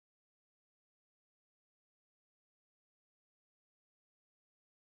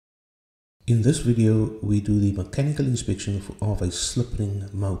In this video, we do the mechanical inspection of a slip ring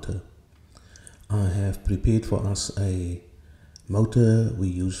motor. I have prepared for us a motor we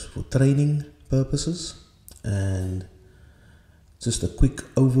use for training purposes, and just a quick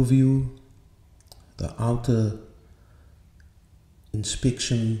overview. The outer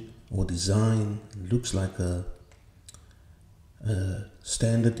inspection or design looks like a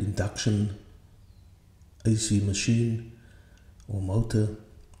standard induction AC machine or motor,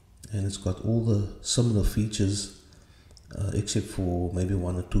 and it's got all the similar features except for maybe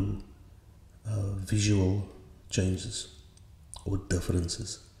one or two visual changes or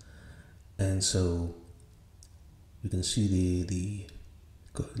differences. And so you can see the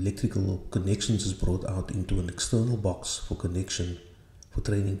electrical connections is brought out into an external box for connection for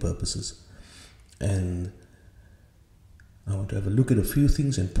training purposes. And I want to have a look at a few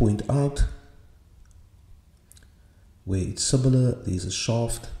things and point out where it's similar. There's a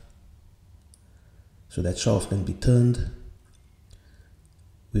shaft, so that shaft can be turned.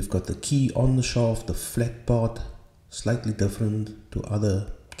 We've got the key on the shaft, the flat part, slightly different to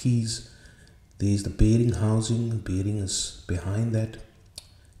other keys. There's the bearing housing. The bearing is behind that,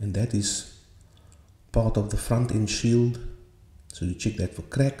 and that is part of the front end shield. So you check that for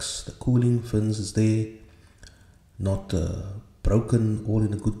cracks. The cooling fins is there, not broken, all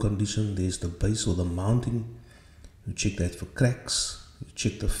in a good condition. There's the base or the mounting. You check that for cracks. You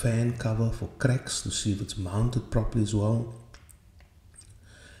check the fan cover for cracks to see if it's mounted properly as well.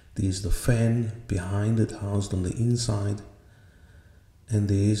 There's the fan behind it, housed on the inside, and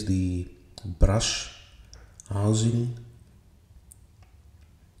there's the brush housing.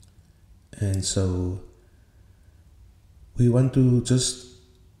 And so we want to just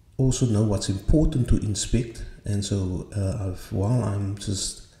also know what's important to inspect. And so while I'm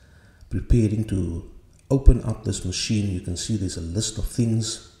just preparing to open up this machine, you can see there's a list of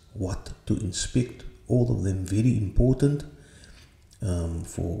things what to inspect, all of them very important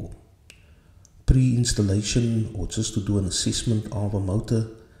for pre-installation or just to do an assessment of a motor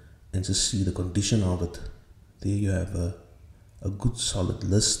and just see the condition of it. There you have a good solid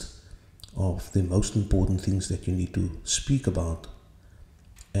list of the most important things that you need to speak about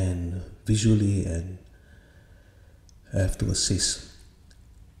and visually and have to assess.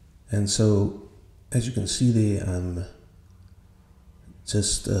 And so as you can see there, I'm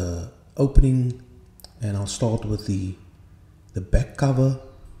just opening, and I'll start with the back cover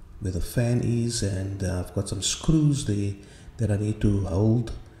where the fan is, and I've got some screws there that I need to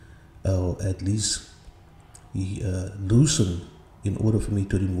hold or at least loosen in order for me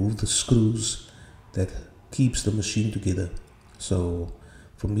to remove the screws that keeps the machine together. So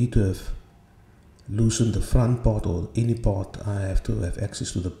for me to have loosened the front part or any part, I have to have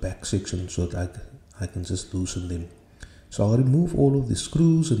access to the back section so that I can just loosen them. So I'll remove all of the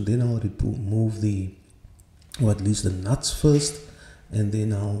screws, and then I'll remove or at least the nuts first, and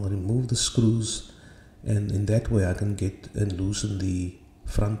then I'll remove the screws, and in that way I can get and loosen the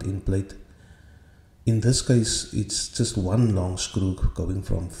front end plate. In this case, it's just one long screw going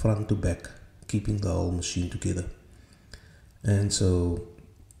from front to back, keeping the whole machine together. And so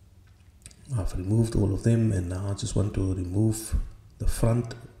I've removed all of them, and now I just want to remove the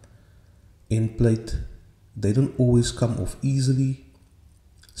front end plate. They don't always come off easily.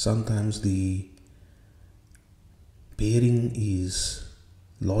 Sometimes the bearing is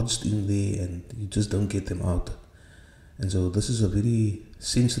lodged in there and you just don't get them out. And so this is a very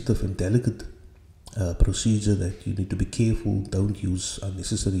sensitive and delicate procedure that you need to be careful. Don't use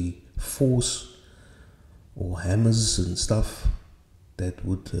unnecessary force or hammers and stuff that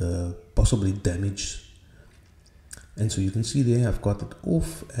would possibly damage. And so you can see there I've got it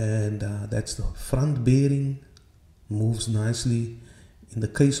off, and that's the front bearing, moves nicely. In the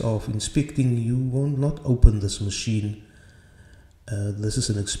case of inspecting, you will not open this machine. This is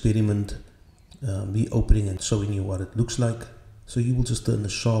an experiment, me opening and showing you what it looks like. So you will just turn the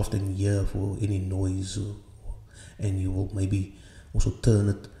shaft and hear for any noise, and you will maybe also turn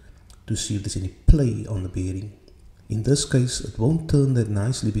it to see if there's any play on the bearing. In this case, it won't turn that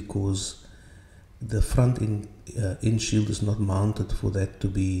nicely because the front end shield is not mounted for that to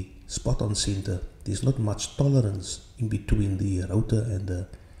be spot on center. There's not much tolerance in between the rotor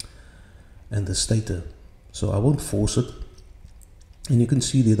and the stator, so I won't force it. And you can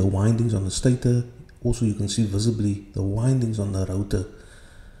see there the windings on the stator. Also you can see visibly the windings on the rotor,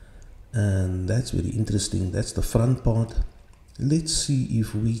 and that's very interesting. That's the front part. Let's see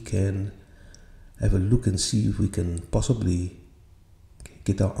if we can have a look and see if we can possibly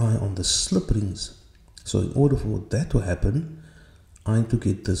get our eye on the slip rings. So in order for that to happen, I need to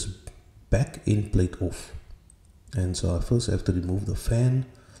get this back end plate off. And so I first have to remove the fan,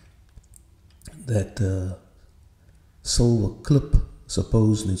 that silver clip,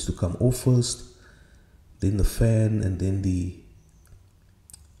 suppose, needs to come off first, then the fan, and then the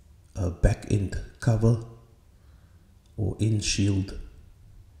back end cover or end shield.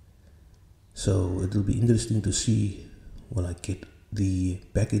 So it'll be interesting to see when I get the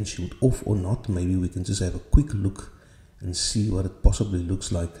back end shield off or not. Maybe we can just have a quick look and see what it possibly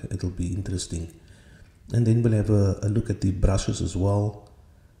looks like. It'll be interesting. And then we'll have a look at the brushes as well,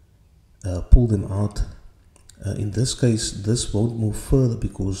 pull them out. In this case, this won't move further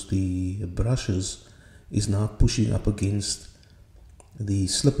because the brushes is now pushing up against the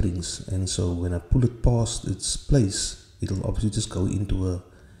slip rings, and so when I pull it past its place, it'll obviously just go into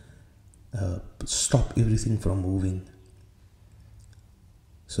a stop everything from moving.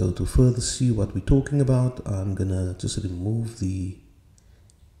 So to further see what we're talking about, I'm gonna just remove the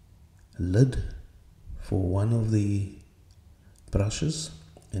lid for one of the brushes,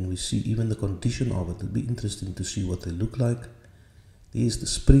 and we see even the condition of it. It'll be interesting to see what they look like. There's the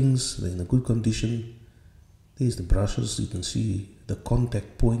springs, they're in a good condition. There's the brushes. You can see the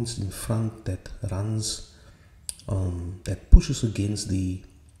contact points in front that runs, that pushes against the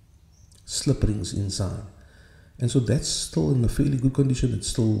slip rings inside. And so that's still in a fairly good condition. It's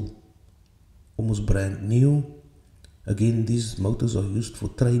still almost brand new. Again, these motors are used for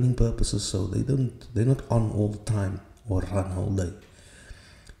training purposes, so they're not on all the time or run all day.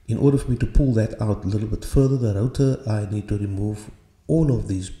 In order for me to pull that out a little bit further, the rotor, I need to remove all of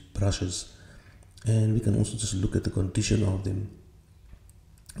these brushes, and we can also just look at the condition of them.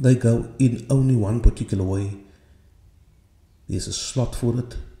 They go in only one particular way. There's a slot for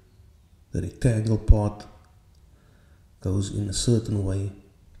it. The rectangle part goes in a certain way,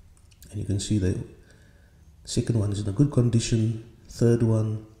 and you can see the second one is in a good condition. Third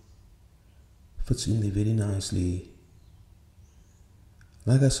one fits in there very nicely.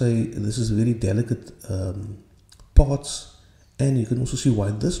 Like I say, this is very delicate parts, and you can also see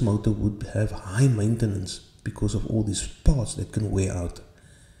why this motor would have high maintenance, because of all these parts that can wear out.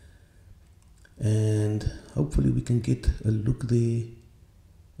 And hopefully we can get a look there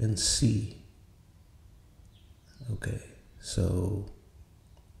and see. Okay, so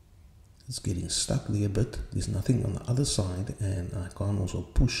it's getting stuck there a bit. There's nothing on the other side, and I can't also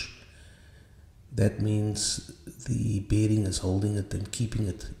push. That means the bearing is holding it and keeping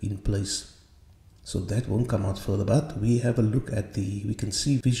it in place, so that won't come out further. But we have a look at we can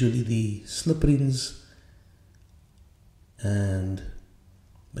see visually the slip rings, and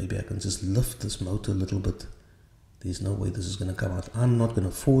maybe I can just lift this motor a little bit. There's no way this is going to come out. I'm not going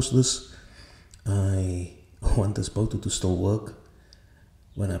to force this. I want this motor to still work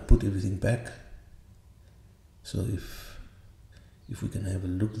when I put everything back. So if we can have a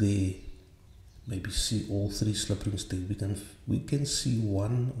look there, maybe see all three slip rings there. We can see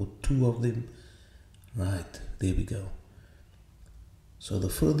one or two of them. Right, there we go. So the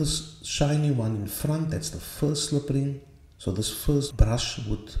furthest shiny one in front, that's the first slip ring. So this first brush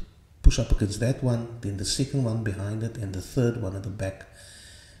would push up against that one, then the second one behind it, and the third one at the back.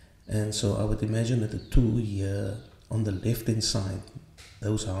 And so I would imagine that the two here on the left hand side,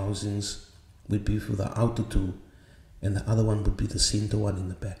 those housings would be for the outer two, and the other one would be the center one in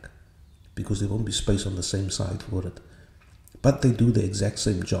the back, because there won't be space on the same side for it. But they do the exact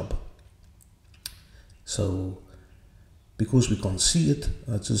same job. So because we can't see it,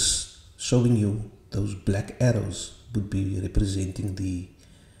 I'm just showing you those black arrows would be representing the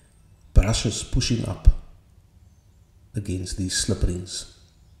brushes pushing up against these slip rings.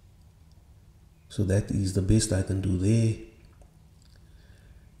 So that is the best I can do there,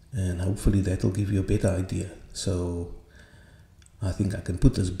 and hopefully that will give you a better idea. So I think I can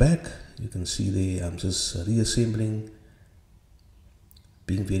put this back. You can see there I'm just reassembling,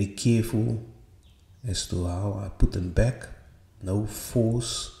 being very careful as to how I put them back. No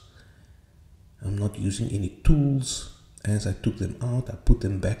force. I'm not using any tools. As I took them out, I put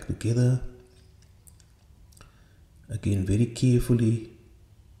them back together. Again, very carefully.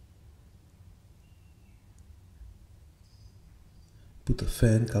 Put the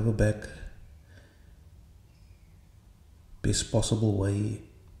fan cover back best possible way.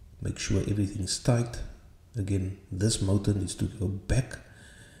 Make sure everything's tight. Again, this motor needs to go back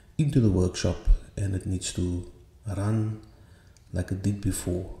into the workshop, and it needs to run like it did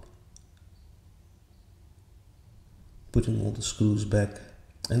before. Putting all the screws back.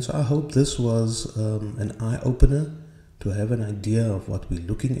 And so I hope this was an eye-opener to have an idea of what we're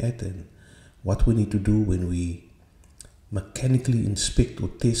looking at and what we need to do when we mechanically inspect or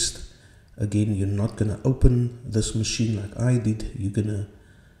test. Again, you're not going to open this machine like I did.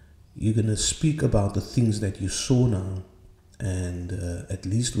 You're gonna speak about the things that you saw now, and at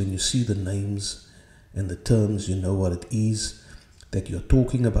least when you see the names and the terms, you know what it is that you're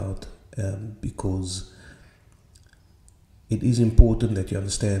talking about, because it is important that you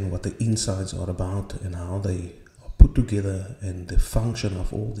understand what the insides are about and how they are put together and the function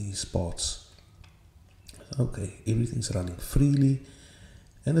of all these parts. Okay, everything's running freely,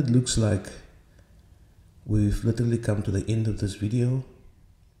 and it looks like we've literally come to the end of this video.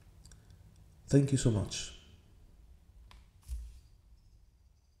 Thank you so much.